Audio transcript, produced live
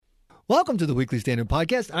Welcome to the Weekly Standard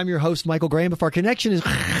Podcast. I'm your host, Michael Graham. If our connection is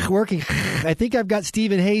working, I think I've got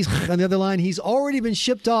Stephen Hayes on the other line. He's already been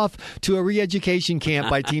shipped off to a re-education camp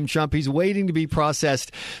by Team Trump. He's waiting to be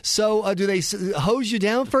processed. So do they hose you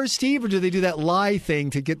down first, Steve, or do they do that lie thing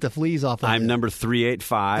to get the fleas off of you? I'm number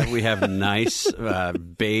 385. We have nice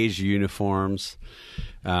beige uniforms.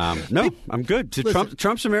 No, I'm good.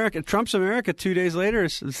 Trump's America 2 days later,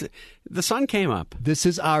 the sun came up. This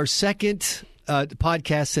is our second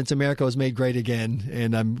podcast since America was made great again,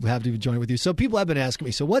 and I'm happy to join with you. So people have been asking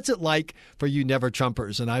me, so what's it like for you never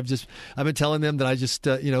Trumpers? And I've been telling them that I just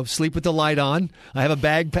sleep with the light on. I have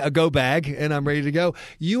a go bag, and I'm ready to go.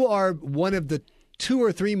 You are one of the 2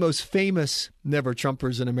 or 3 most famous never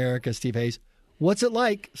Trumpers in America, Steve Hayes. What's it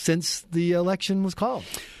like since the election was called?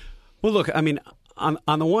 Well, look, I mean, on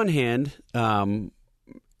the one hand, the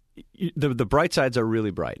bright sides are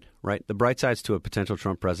really bright, right? The bright sides to a potential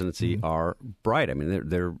Trump presidency are bright. I mean,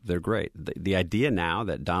 they're great. The idea now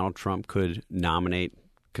that Donald Trump could nominate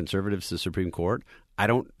conservatives to the Supreme Court, I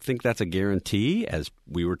don't think that's a guarantee, as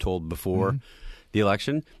we were told before the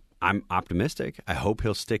election. I'm optimistic. I hope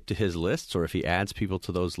he'll stick to his lists, or if he adds people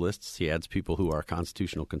to those lists, he adds people who are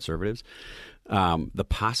constitutional conservatives. The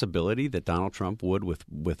possibility that Donald Trump would,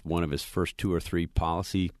 with one of his first 2 or 3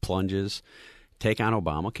 policy plunges, take on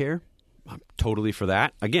Obamacare, I'm totally for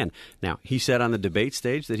that. Again, now, he said on the debate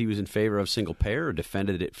stage that he was in favor of single payer or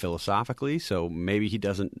defended it philosophically, so maybe he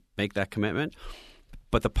doesn't make that commitment.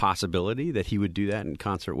 But the possibility that he would do that in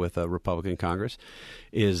concert with a Republican Congress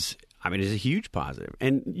is a huge positive.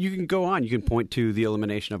 And you can go on. You can point to the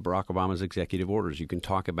elimination of Barack Obama's executive orders. You can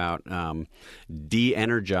talk about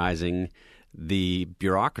de-energizing the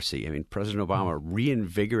bureaucracy. I mean, President Obama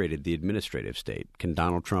reinvigorated the administrative state. Can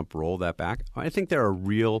Donald Trump roll that back? I think there are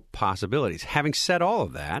real possibilities. Having said all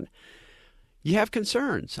of that, you have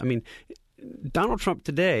concerns. I mean, Donald Trump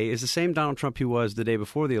today is the same Donald Trump he was the day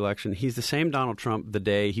before the election. He's the same Donald Trump the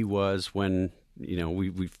day he was when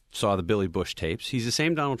we saw the Billy Bush tapes. He's the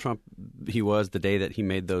same Donald Trump he was the day that he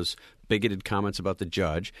made those bigoted comments about the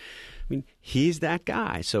judge. I mean, he's that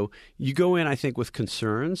guy. So you go in, I think, with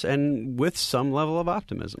concerns and with some level of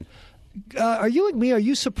optimism. Are you like me? Are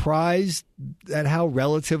you surprised at how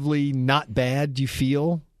relatively not bad you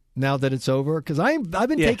feel now that it's over? Because I've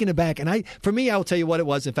been taken aback. And for me, I'll tell you what it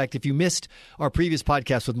was. In fact, if you missed our previous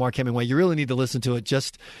podcast with Mark Hemingway, you really need to listen to it.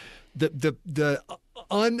 Just the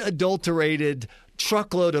unadulterated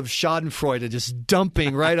truckload of Schadenfreude just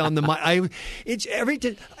dumping right on the mic. It's every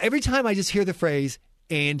time I just hear the phrase,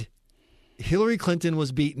 and Hillary Clinton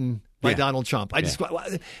was beaten by Donald Trump.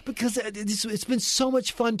 Because it's been so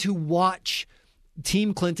much fun to watch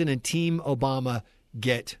Team Clinton and Team Obama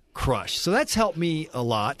get crushed. So that's helped me a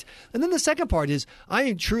lot. And then the second part is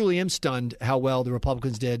I truly am stunned how well the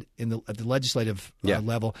Republicans did at the legislative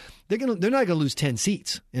level. They're not going to lose 10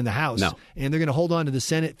 seats in the House. No. And they're going to hold on to the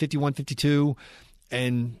Senate 51-52.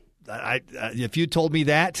 And if you told me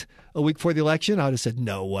that a week before the election, I would have said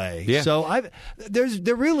no way. Yeah. So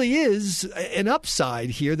there really is an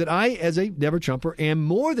upside here that I, as a never Trumper, am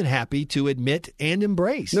more than happy to admit and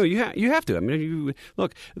embrace. No, you have to. I mean,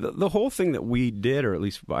 look, the whole thing that we did, or at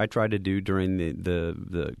least I tried to do during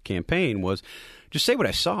the campaign, was just say what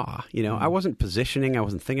I saw. I wasn't positioning. I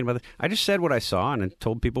wasn't thinking about it. I just said what I saw and I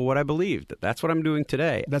told people what I believed. That's what I'm doing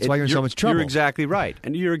today. That's why you're in so much trouble. You're exactly right.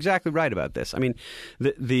 And you're exactly right about this. I mean,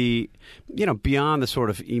 the beyond the sort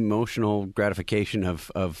of emotional gratification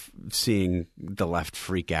of seeing the left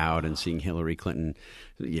freak out and seeing Hillary Clinton,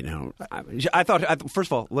 I thought, first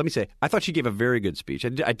of all, let me say, I thought she gave a very good speech.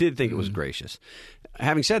 I did think it was gracious.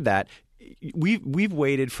 Having said that, we've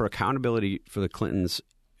waited for accountability for the Clintons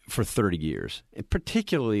for 30 years, and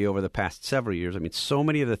particularly over the past several years. I mean, so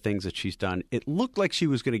many of the things that she's done, it looked like she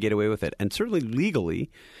was going to get away with it. And certainly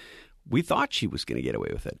legally, we thought she was going to get away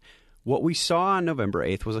with it. What we saw on November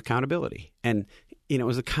 8th was accountability. And, it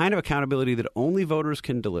was the kind of accountability that only voters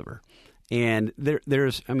can deliver. And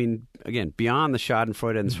there's, I mean, again, beyond the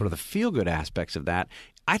Schadenfreude and sort of the feel-good aspects of that,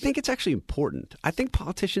 I think it's actually important. I think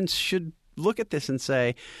politicians should look at this and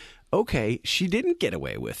say, okay, she didn't get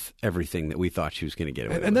away with everything that we thought she was going to get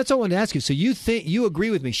away with. And that's what I wanted to ask you. So you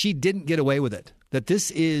agree with me? She didn't get away with it. That this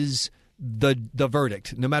is the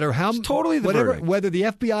verdict, no matter how totally the verdict. Whether the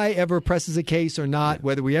FBI ever presses a case or not,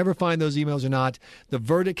 whether we ever find those emails or not, the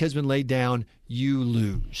verdict has been laid down. You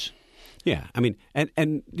lose. Yeah, I mean,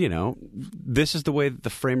 and this is the way that the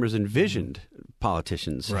framers envisioned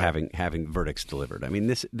politicians having verdicts delivered. I mean,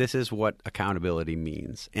 this is what accountability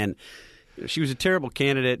means, and She was a terrible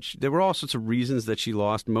candidate. There were all sorts of reasons that she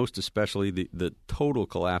lost, most especially the total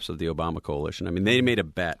collapse of the Obama coalition. I mean, they made a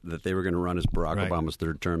bet that they were going to run as Barack Obama's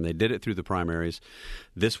third term. They did it through the primaries.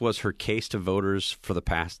 This was her case to voters for the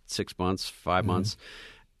past 6 months, 5 months.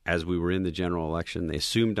 As we were in the general election, they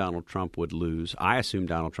assumed Donald Trump would lose. I assumed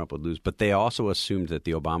Donald Trump would lose, but they also assumed that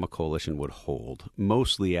the Obama coalition would hold,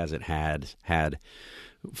 mostly as it had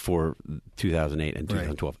for 2008 and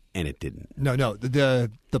 2012, and it didn't. No. The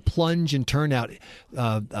plunge in turnout,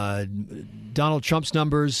 Donald Trump's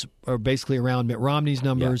numbers are basically around Mitt Romney's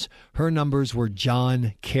numbers. Yeah. Her numbers were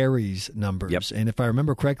John Kerry's numbers. Yep. And if I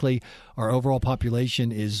remember correctly, our overall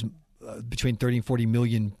population is between 30 and 40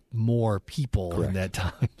 million more people in that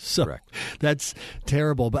time. So that's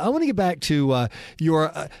terrible. But I want to get back to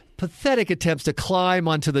your pathetic attempts to climb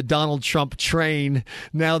onto the Donald Trump train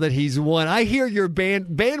now that he's won. I hear your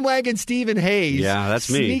bandwagon Stephen Hayes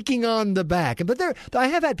that's me. Sneaking on the back. But I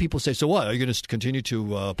have had people say, so what, are you going to continue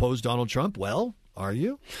to oppose Donald Trump? Well, are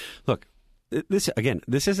you? Look, this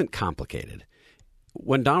isn't complicated.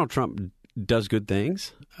 When Donald Trump does good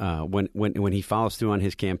things, when he follows through on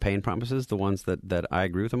his campaign promises, the ones that I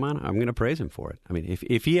agree with him on, I'm going to praise him for it. I mean,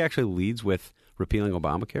 if he actually leads with repealing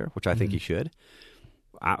Obamacare, which I think he should,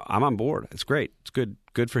 I'm on board. It's great. It's good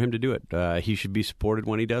for him to do it. He should be supported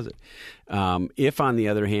when he does it. If, on the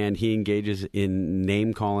other hand, he engages in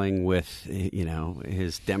name calling with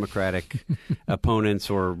his Democratic opponents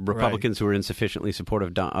or Republicans who are insufficiently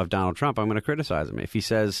supportive of Donald Trump, I'm going to criticize him. If he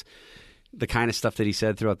says the kind of stuff that he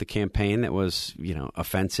said throughout the campaign that was,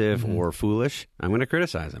 offensive or foolish, I'm going to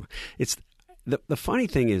criticize him. It's the funny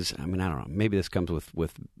thing is, I mean, I don't know, maybe this comes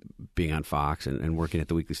with being on Fox and working at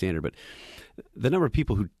the Weekly Standard, but the number of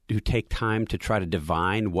people who take time to try to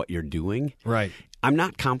divine what you're doing. Right. I'm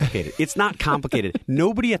not complicated. It's not complicated.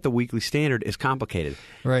 Nobody at the Weekly Standard is complicated.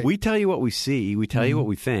 Right. We tell you what we see. We tell you what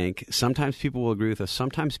we think. Sometimes people will agree with us.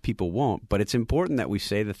 Sometimes people won't. But it's important that we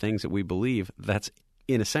say the things that we believe.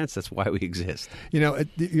 In a sense, that's why we exist.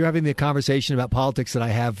 You're having the conversation about politics that I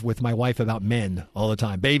have with my wife about men all the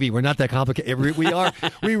time. Baby, we're not that complicated.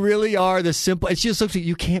 We really are the simple. It's just looks like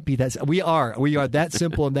you can't be that. We are that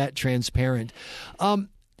simple and that transparent. What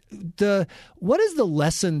is the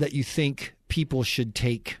lesson that you think people should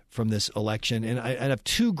take from this election? And I have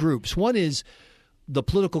two groups. One is the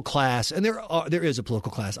political class, and there is a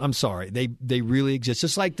political class. I'm sorry. They really exist.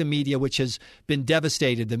 Just like the media, which has been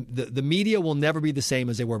devastated. The media will never be the same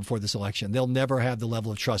as they were before this election. They'll never have the level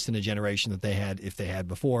of trust in a generation that they had if they had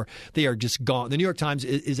before. They are just gone. The New York Times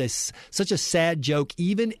is such a sad joke.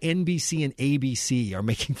 Even NBC and ABC are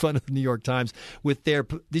making fun of the New York Times with their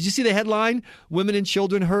 – did you see the headline? Women and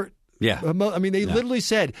children hurt. Yeah. I mean, they literally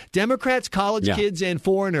said Democrats, college kids, and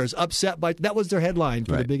foreigners upset by – that was their headline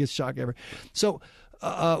for the biggest shock ever. So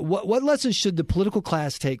what lessons should the political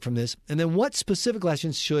class take from this? And then what specific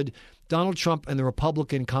lessons should Donald Trump and the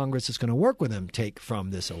Republican Congress that's going to work with him take from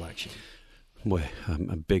this election? Boy,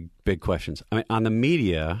 big questions. I mean, on the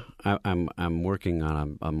media, I'm working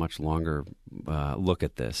on a much longer look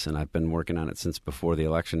at this, and I've been working on it since before the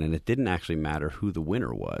election. And it didn't actually matter who the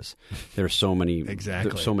winner was. There are so many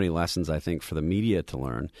lessons I think for the media to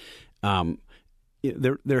learn.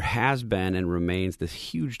 There has been and remains this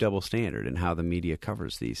huge double standard in how the media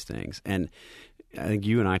covers these things, and I think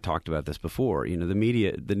you and I talked about this before. The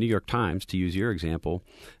media, the New York Times, to use your example,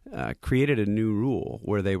 created a new rule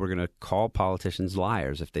where they were going to call politicians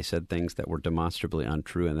liars if they said things that were demonstrably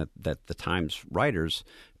untrue and that the Times writers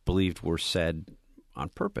believed were said on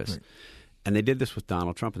purpose. Right. And they did this with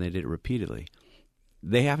Donald Trump, and they did it repeatedly.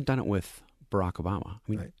 They haven't done it with Barack Obama.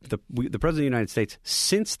 I mean, the President of the United States,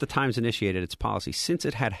 since the Times initiated its policy, since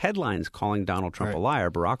it had headlines calling Donald Trump a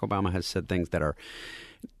liar, Barack Obama has said things that are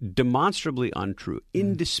demonstrably untrue,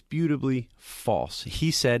 indisputably false.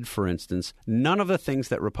 He said, for instance, none of the things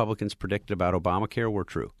that Republicans predicted about Obamacare were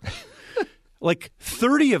true. Like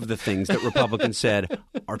 30 of the things that Republicans said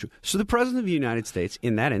are true. So the President of the United States,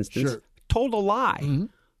 in that instance, told a lie. Mm-hmm.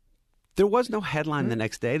 There was no headline the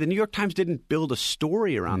next day. The New York Times didn't build a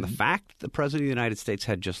story around the fact that the President of the United States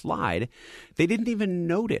had just lied. They didn't even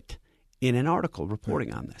note it in an article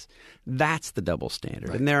reporting on this. That's the double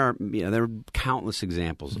standard. And there are countless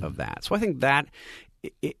examples of that. So I think that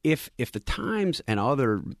if the Times and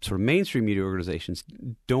other sort of mainstream media organizations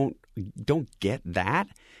don't get that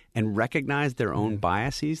and recognize their own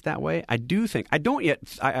biases that way, I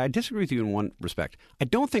disagree with you in one respect. I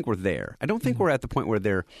don't think we're there. I don't think we're at the point where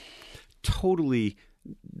they're totally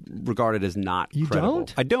regarded as not credible. You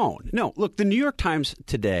don't? I don't. No. Look, the New York Times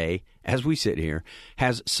today, as we sit here,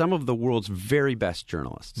 has some of the world's very best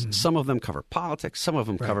journalists. Mm-hmm. Some of them cover politics. Some of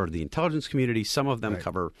them cover the intelligence community. Some of them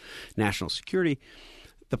cover national security.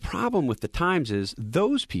 The problem with the Times is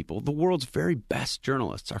those people, the world's very best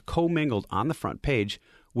journalists, are commingled on the front page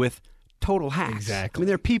with total hacks. Exactly. I mean,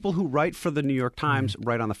 there are people who write for the New York Times,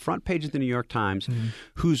 write on the front page of the New York Times,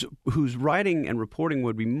 whose writing and reporting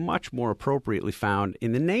would be much more appropriately found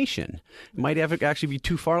in the Nation. It might actually be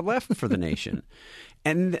too far left for the Nation.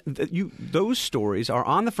 And those stories are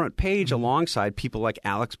on the front page alongside people like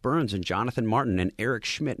Alex Burns and Jonathan Martin and Eric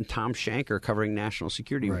Schmidt and Tom Shanker covering national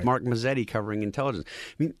security, Mark Mazzetti covering intelligence.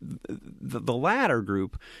 I mean, the latter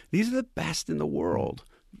group, these are the best in the world.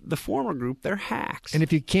 The former group, they're hacks. And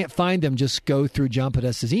if you can't find them, just go through John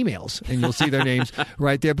Podesta's emails, and you'll see their names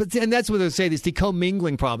right there. And that's what they say, this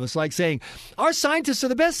commingling problem. It's like saying, our scientists are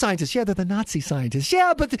the best scientists. Yeah, they're the Nazi scientists.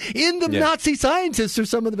 Yeah, but in the Nazi scientists are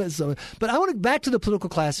some of the best. But I want to back to the political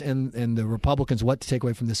class and the Republicans, what to take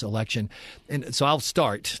away from this election. And so I'll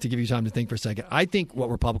start to give you time to think for a second. I think what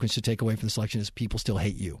Republicans should take away from this election is people still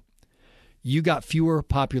hate you. You got fewer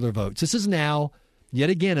popular votes. This is now, yet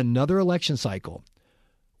again, another election cycle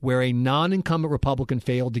where a non-incumbent Republican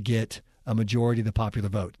failed to get a majority of the popular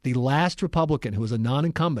vote. The last Republican who was a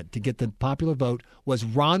non-incumbent to get the popular vote was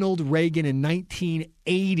Ronald Reagan in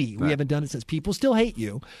 1980. We haven't done it since. People still hate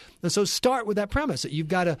you. And so start with that premise that you've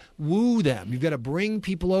got to woo them. You've got to bring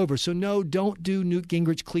people over. So no, don't do Newt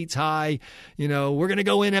Gingrich cleats high. We're going to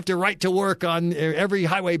go in after right to work on every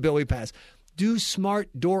highway bill we pass. Do smart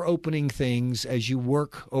door-opening things as you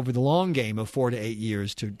work over the long game of 4 to 8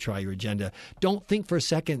 years to try your agenda. Don't think for a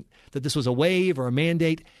second that this was a wave or a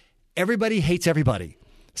mandate. Everybody hates everybody.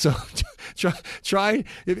 So try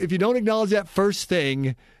if you don't acknowledge that first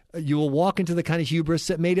thing, you will walk into the kind of hubris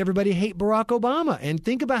that made everybody hate Barack Obama. And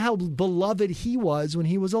think about how beloved he was when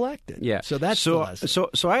he was elected. Yeah. So that's the lesson.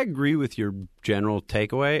 So I agree with your general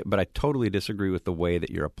takeaway, but I totally disagree with the way that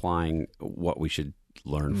you're applying what we should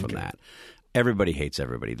learn from that. Everybody hates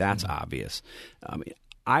everybody. That's obvious.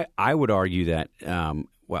 I would argue that,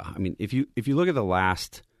 if you look at the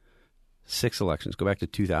last 6 elections, go back to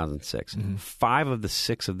 2006, 5 of the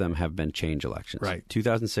 6 of them have been change elections. Right.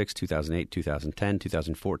 2006, 2008, 2010,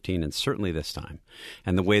 2014, and certainly this time.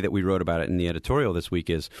 And the way that we wrote about it in the editorial this week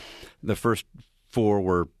is the first 4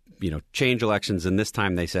 were change elections, and this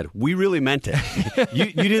time they said, we really meant it. you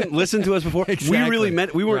didn't listen to us before? Exactly. We really meant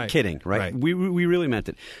it. We weren't Right. kidding, right? Right. We really meant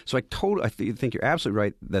it. So I think you're absolutely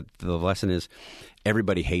right that the lesson is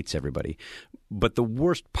everybody hates everybody. But the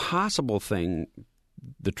worst possible thing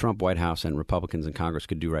the Trump White House and Republicans in Congress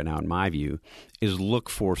could do right now, in my view, is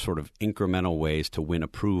look for sort of incremental ways to win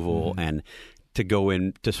approval and to go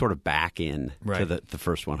in, to sort of back in to the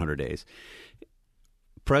first 100 days.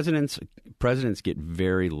 Presidents get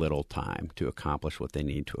very little time to accomplish what they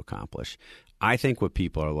need to accomplish. I think what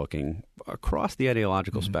people are looking across the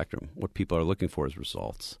ideological spectrum, what people are looking for is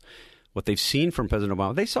results. What they've seen from President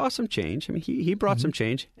Obama, they saw some change. I mean, he brought some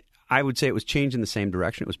change. I would say it was change in the same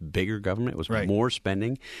direction. It was bigger government. It was more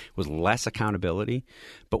spending. It was less accountability.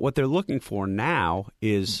 But what they're looking for now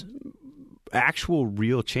is actual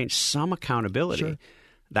real change, some accountability. Sure.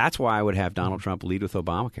 That's why I would have Donald Trump lead with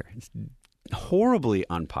Obamacare. It's horribly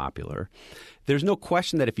unpopular. There's no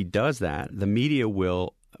question that if he does that, the media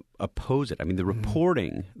will oppose it. I mean, the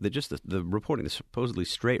reporting, the reporting, the supposedly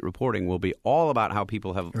straight reporting will be all about how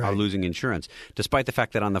people are losing insurance, despite the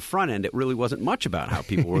fact that on the front end, it really wasn't much about how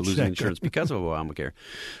people were losing insurance because of Obamacare.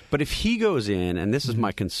 But if he goes in, and this is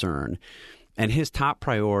my concern, and his top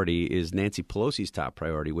priority is Nancy Pelosi's top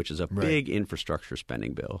priority, which is a big infrastructure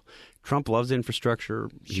spending bill. Trump loves infrastructure.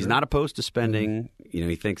 Sure. He's not opposed to spending.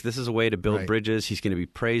 He thinks this is a way to build bridges. He's going to be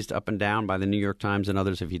praised up and down by the New York Times and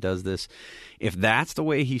others if he does this. If that's the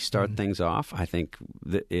way he starts things off, I think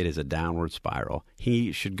that it is a downward spiral.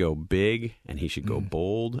 He should go big, and he should go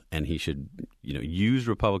bold, and he should use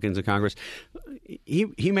Republicans in Congress.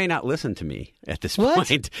 He may not listen to me at this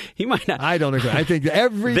point. He might not. I don't agree. I think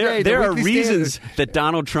every day there are reasons that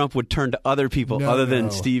Donald Trump would turn to other people than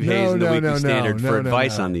Steve Hayes and the Weekly Standard for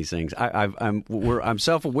advice on these things. I'm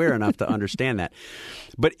self-aware enough to understand that.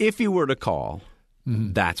 But if he were to call,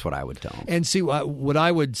 that's what I would tell him. And see, what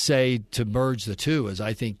I would say to merge the two is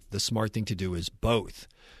I think the smart thing to do is both.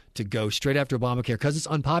 To go straight after Obamacare because it's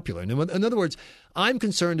unpopular. And in other words, I'm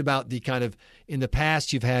concerned about the kind of, in the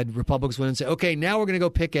past, you've had Republicans win and say, okay, now we're going to go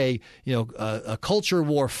pick a culture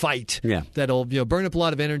war fight that'll burn up a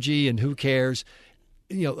lot of energy and who cares.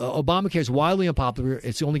 Obamacare is wildly unpopular.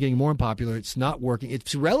 It's only getting more unpopular. It's not working.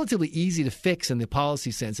 It's relatively easy to fix in the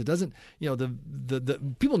policy sense. It doesn't, the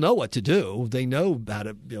people know what to do. They know how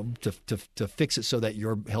to fix it so that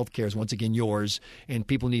your health care is once again yours and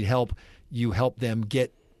people need help. You help them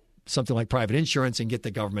get something like private insurance and get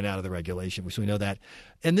the government out of the regulation, which we know that.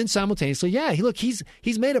 And then simultaneously,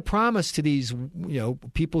 he's made a promise to these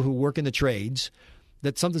people who work in the trades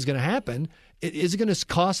that something's going to happen. Is it going to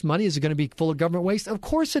cost money? Is it going to be full of government waste? Of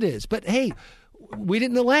course it is. But hey, we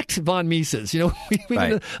didn't elect von Mises. We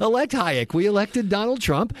didn't elect Hayek. We elected Donald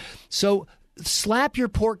Trump. So slap your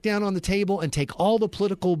pork down on the table and take all the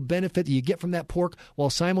political benefit that you get from that pork while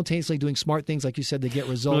simultaneously doing smart things, like you said, to get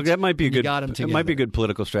results. Look, that might be a good. It might be a good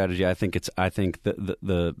political strategy. I think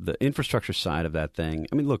the infrastructure side of that thing.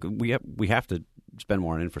 I mean, look, we have to spend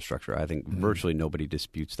more on infrastructure. I think virtually nobody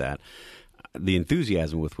disputes that. The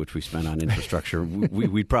enthusiasm with which we spend on infrastructure,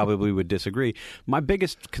 we probably would disagree. My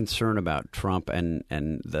biggest concern about Trump and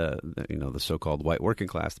the so-called white working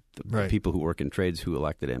class, the people who work in trades who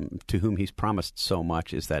elected him, to whom he's promised so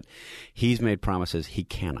much, is that he's made promises he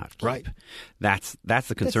cannot keep. Right. That's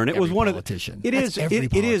the concern. That's it was one politician. of the,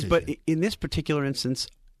 it is, but in this particular instance,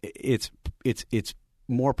 it's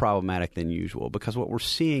more problematic than usual, because what we're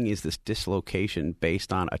seeing is this dislocation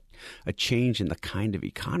based on a change in the kind of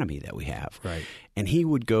economy that we have. Right. And he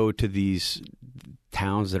would go to these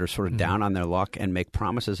towns that are sort of down on their luck and make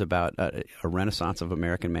promises about a renaissance of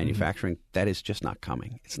American manufacturing that is just not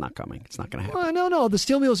coming. It's not coming. It's not going to happen. Well, no. The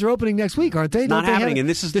steel mills are opening next week, aren't they? Not happening. And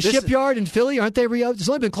this is the shipyard in Philly. Aren't they? It's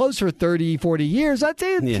only been closed for 30, 40 years. I'd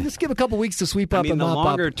say just give a couple weeks to sweep up and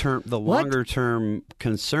mop up. The longer term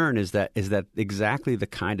concern is that exactly the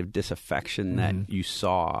kind of disaffection that you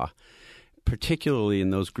saw, particularly in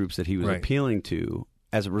those groups that he was appealing to,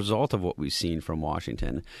 as a result of what we've seen from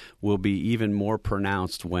Washington, will be even more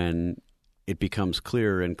pronounced when it becomes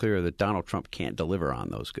clearer and clearer that Donald Trump can't deliver on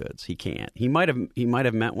those goods. He can't. He might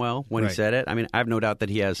have meant well when he said it. I mean, I have no doubt that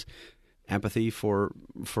he has empathy for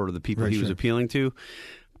the people he was appealing to,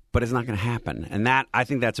 but it's not going to happen. And I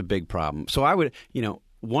think that's a big problem. So I would,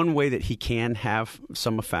 one way that he can have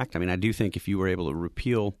some effect, I mean, I do think if you were able to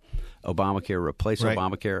repeal Obamacare, replace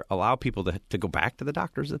Obamacare, allow people to go back to the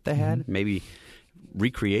doctors that they had, maybe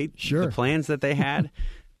recreate the plans that they had,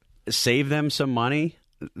 save them some money,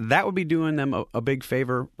 that would be doing them a big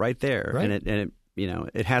favor right there. Right. And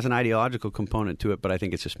it has an ideological component to it, but I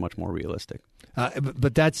think it's just much more realistic.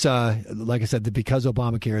 But that's like I said, because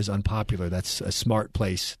Obamacare is unpopular, that's a smart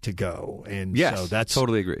place to go. And so that's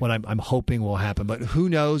totally agree. What I'm hoping will happen. But who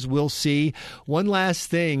knows? We'll see. One last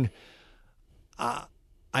thing.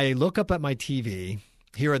 I look up at my TV.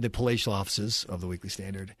 Here are the palatial offices of the Weekly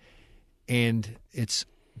Standard. And it's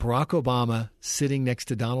Barack Obama sitting next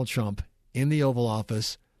to Donald Trump in the Oval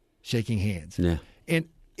Office, shaking hands. Yeah. And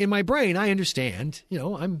in my brain, I understand.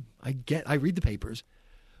 I read the papers,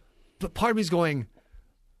 but part of me is going,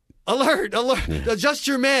 alert! Adjust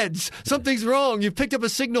your meds. Something's wrong. You've picked up a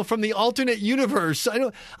signal from the alternate universe.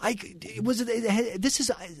 This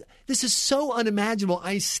is so unimaginable.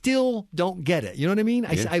 I still don't get it. You know what I mean?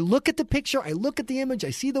 I look at the picture, I look at the image,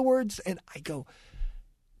 I see the words, and I go,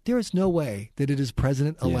 there is no way that it is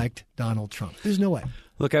President-elect Donald Trump. There's no way.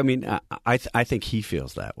 Look, I mean, I think he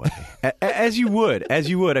feels that way, as you would.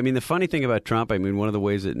 I mean, the funny thing about Trump, I mean, one of the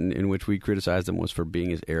ways in which we criticized him was for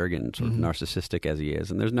being as arrogant, sort of narcissistic as he is.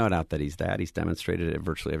 And there's no doubt that he's that. He's demonstrated it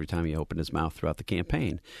virtually every time he opened his mouth throughout the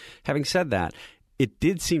campaign. Having said that, it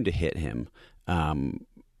did seem to hit him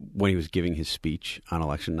when he was giving his speech on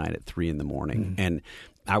election night at 3 a.m. And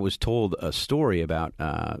I was told a story about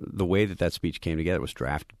the way that speech came together. It was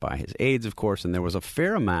drafted by his aides, of course, and there was a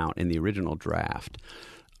fair amount in the original draft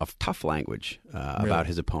of tough language about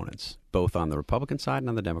his opponents, both on the Republican side and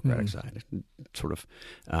on the Democratic side, sort of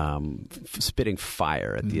spitting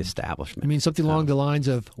fire at the establishment. I mean, something along the lines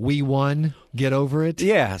of, we won, get over it?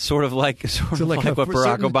 Yeah, sort of like what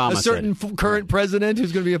Barack Obama said. A certain current president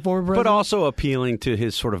who's going to be a former president? But also appealing to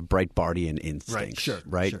his sort of Breitbartian instincts.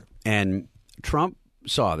 Right? And Trump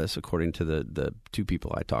saw this, according to the two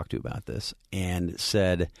people I talked to about this, and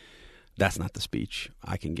said, that's not the speech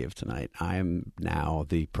I can give tonight. I am now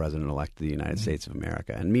the president-elect of the United States of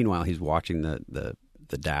America. And meanwhile, he's watching the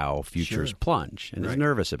Dow futures plunge and is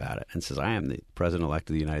nervous about it and says, I am the president-elect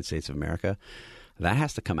of the United States of America. That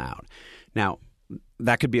has to come out. Now,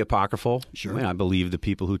 that could be apocryphal. Sure. I mean, I believe the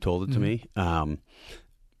people who told it to me.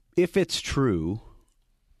 If it's true,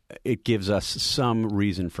 it gives us some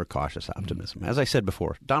reason for cautious optimism. As I said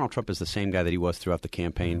before, Donald Trump is the same guy that he was throughout the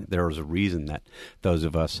campaign. There was a reason that those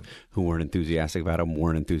of us who weren't enthusiastic about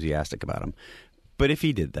him. But if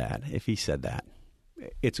he did that, if he said that,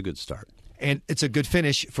 it's a good start. And it's a good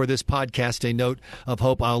finish for this podcast, a note of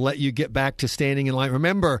hope. I'll let you get back to standing in line.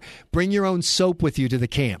 Remember, bring your own soap with you to the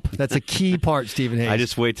camp. That's a key part, Stephen Hayes. I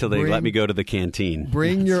just wait till they let me go to the canteen.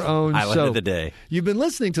 Bring your own highlight soap. of the day. You've been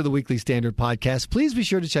listening to the Weekly Standard podcast. Please be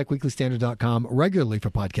sure to check weeklystandard.com regularly for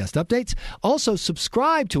podcast updates. Also,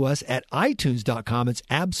 subscribe to us at itunes.com. It's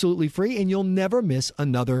absolutely free, and you'll never miss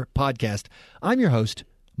another podcast. I'm your host,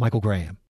 Michael Graham.